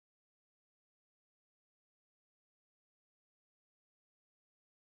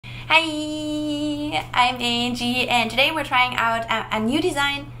Hi, I'm Angi and today we're trying out a new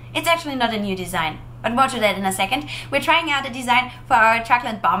design. It's actually not a new design, but more to that in a second. We're trying out a design for our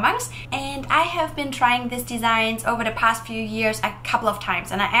chocolate bonbons, and I have been trying these designs over the past few years a couple of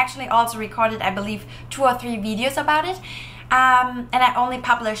times, and I actually also recorded, I believe, 2 or 3 videos about it. And I only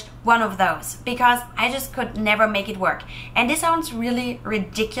published one of those because I just could never make it work. And this sounds really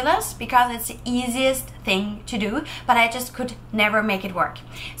ridiculous because it's the easiest thing to do, but I just could never make it work.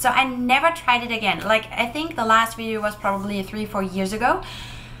 So I never tried it again. Like, I think the last video was probably 3-4 years ago,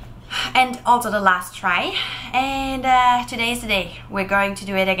 and also the last try. And today's the day we're going to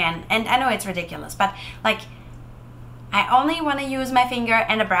do it again. And I know it's ridiculous, but like, I only want to use my finger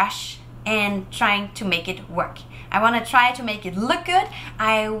and a brush and trying to make it work. I want to try to make it look good.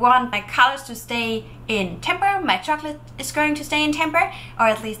 I want my colors to stay in temper. My chocolate is going to stay in temper, or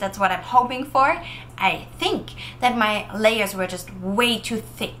at least that's what I'm hoping for. I think that my layers were just way too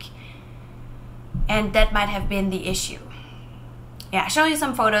thick, and that might have been the issue. Yeah, I'll show you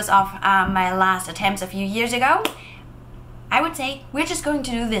some photos of my last attempts a few years ago. I would say we're just going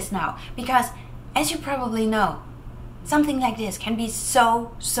to do this now, because as you probably know, something like this can be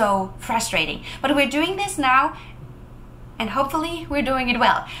so frustrating. But we're doing this now, and hopefully we're doing it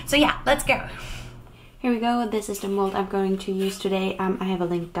well. So yeah, let's go. Here we go. This is the mold I'm going to use today. I have a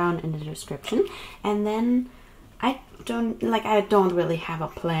link down in the description. And then I don't really have a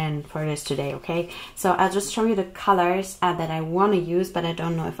plan for this today, okay? So I'll just show you the colors that I want to use, but I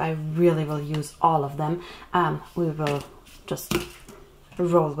don't know if I really will use all of them. We will just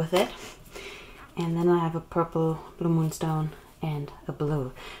roll with it. And then I have a purple, blue moonstone, and a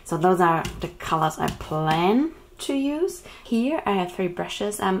blue. So those are the colors I plan to use. Here I have 3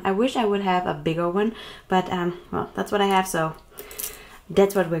 brushes. I wish I would have a bigger one, but well, that's what I have, so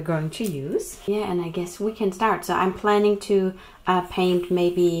that's what we're going to use. Yeah, and I guess we can start. So I'm planning to paint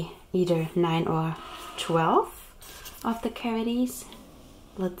maybe either 9 or 12 of the cavities.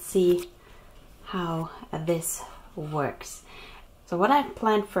 Let's see how this works. So what I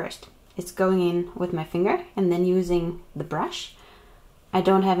planned first, it's going in with my finger and then using the brush. I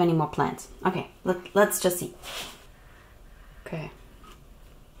don't have any more plans. Okay, let's just see. Okay.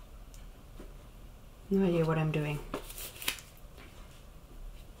 No idea what I'm doing.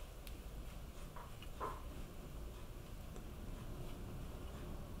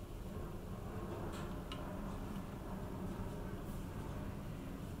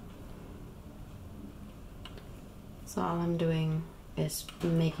 So all I'm doing is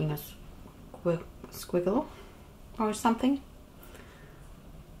making a squiggle or something.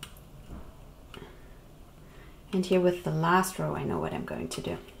 And here with the last row, I know what I'm going to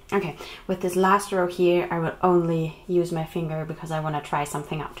do. Okay, with this last row here, I will only use my finger because I want to try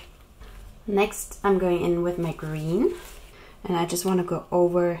something out. Next, I'm going in with my green, and I just want to go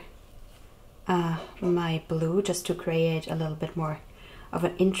over my blue just to create a little bit more of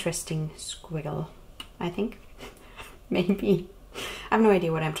an interesting squiggle, I think. Maybe. I have no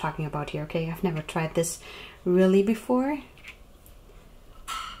idea what I'm talking about here, okay? I've never tried this really before.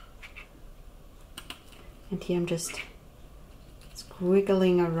 And here I'm just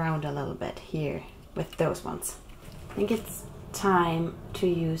squiggling around a little bit here with those ones. I think it's time to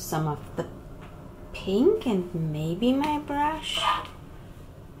use some of the pink and maybe my brush.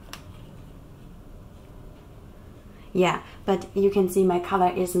 Yeah, but you can see my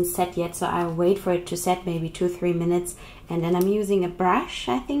color isn't set yet, so I'll wait for it to set maybe 2-3 minutes, and then I'm using a brush,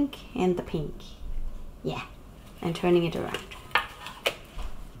 I think, and the pink. Yeah, and turning it around.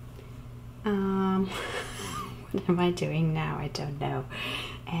 What am I doing now? I don't know.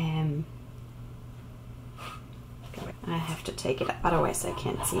 I have to take it up, otherwise I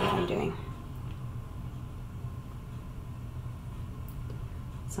can't see what I'm doing.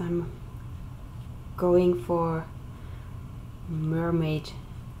 So I'm going for mermaid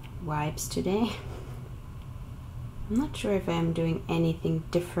vibes today. I'm not sure if I'm doing anything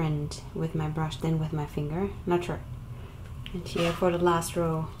different with my brush than with my finger. Not sure. And here for the last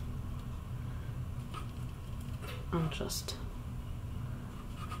row, I'm just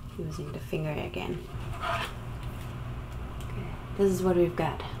using the finger again. Okay, this is what we've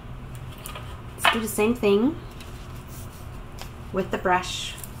got. Let's do the same thing with the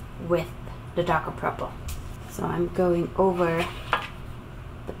brush with the darker purple. So I'm going over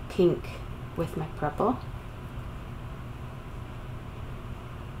the pink with my purple.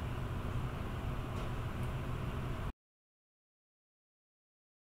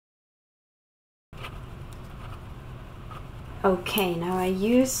 Okay, now I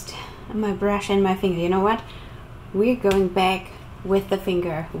used my brush and my finger. You know what? We're going back with the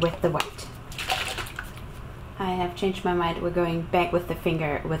finger with the white. I have changed my mind. We're going back with the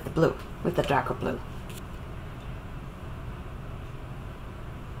finger with the blue, with the darker blue.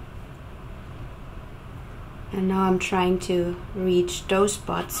 And now I'm trying to reach those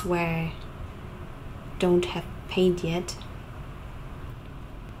spots where I don't have paint yet.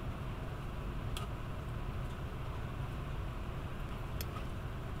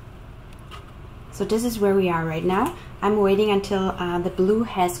 So this is where we are right now. I'm waiting until the blue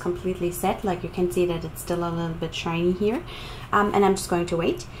has completely set. Like you can see that it's still a little bit shiny here. And I'm just going to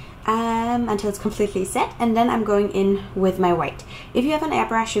wait until it's completely set, and then I'm going in with my white. If you have an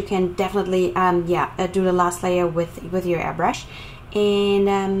airbrush, you can definitely do the last layer with your airbrush.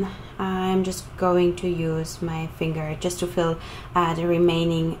 And I'm just going to use my finger just to fill the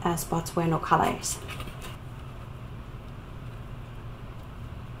remaining spots where no color is.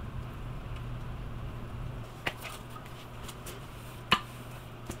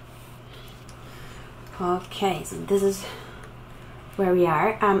 Okay, so this is where we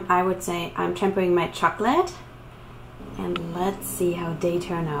are. I would say I'm tempering my chocolate, and let's see how they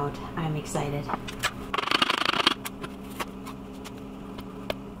turn out. I'm excited.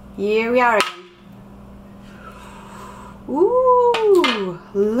 Here we are again. Ooh,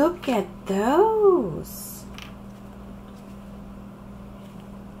 look at those.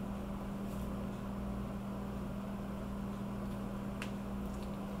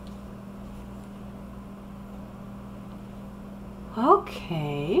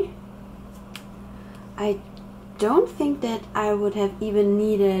 Okay, I don't think that I would have even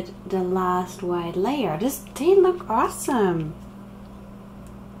needed the last white layer. They look awesome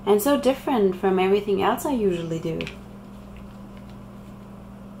and so different from everything else I usually do.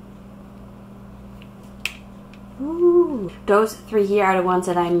 Ooh, those three here are the ones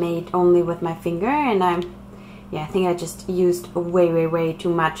that I made only with my finger, and I think I just used way too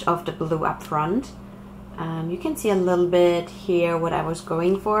much of the blue up front. You can see a little bit here what I was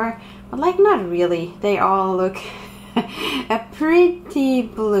going for, but like not really. They all look a pretty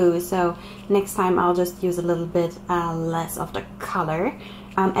blue, so next time I'll just use a little bit less of the color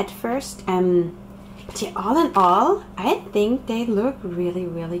at first. But yeah, all in all, I think they look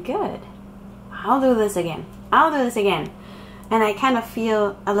really good. I'll do this again. And I kind of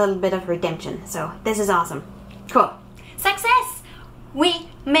feel a little bit of redemption, so this is awesome. Cool. Success! We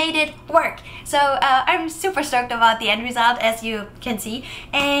made it work. So I'm super stoked about the end result, as you can see.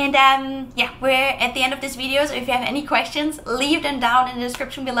 And yeah, we're at the end of this video, so if you have any questions, leave them down in the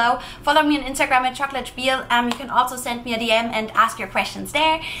description below. Follow me on Instagram at Chocolatier. You can also send me a DM and ask your questions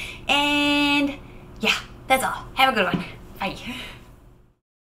there. And yeah, that's all. Have a good one. Bye.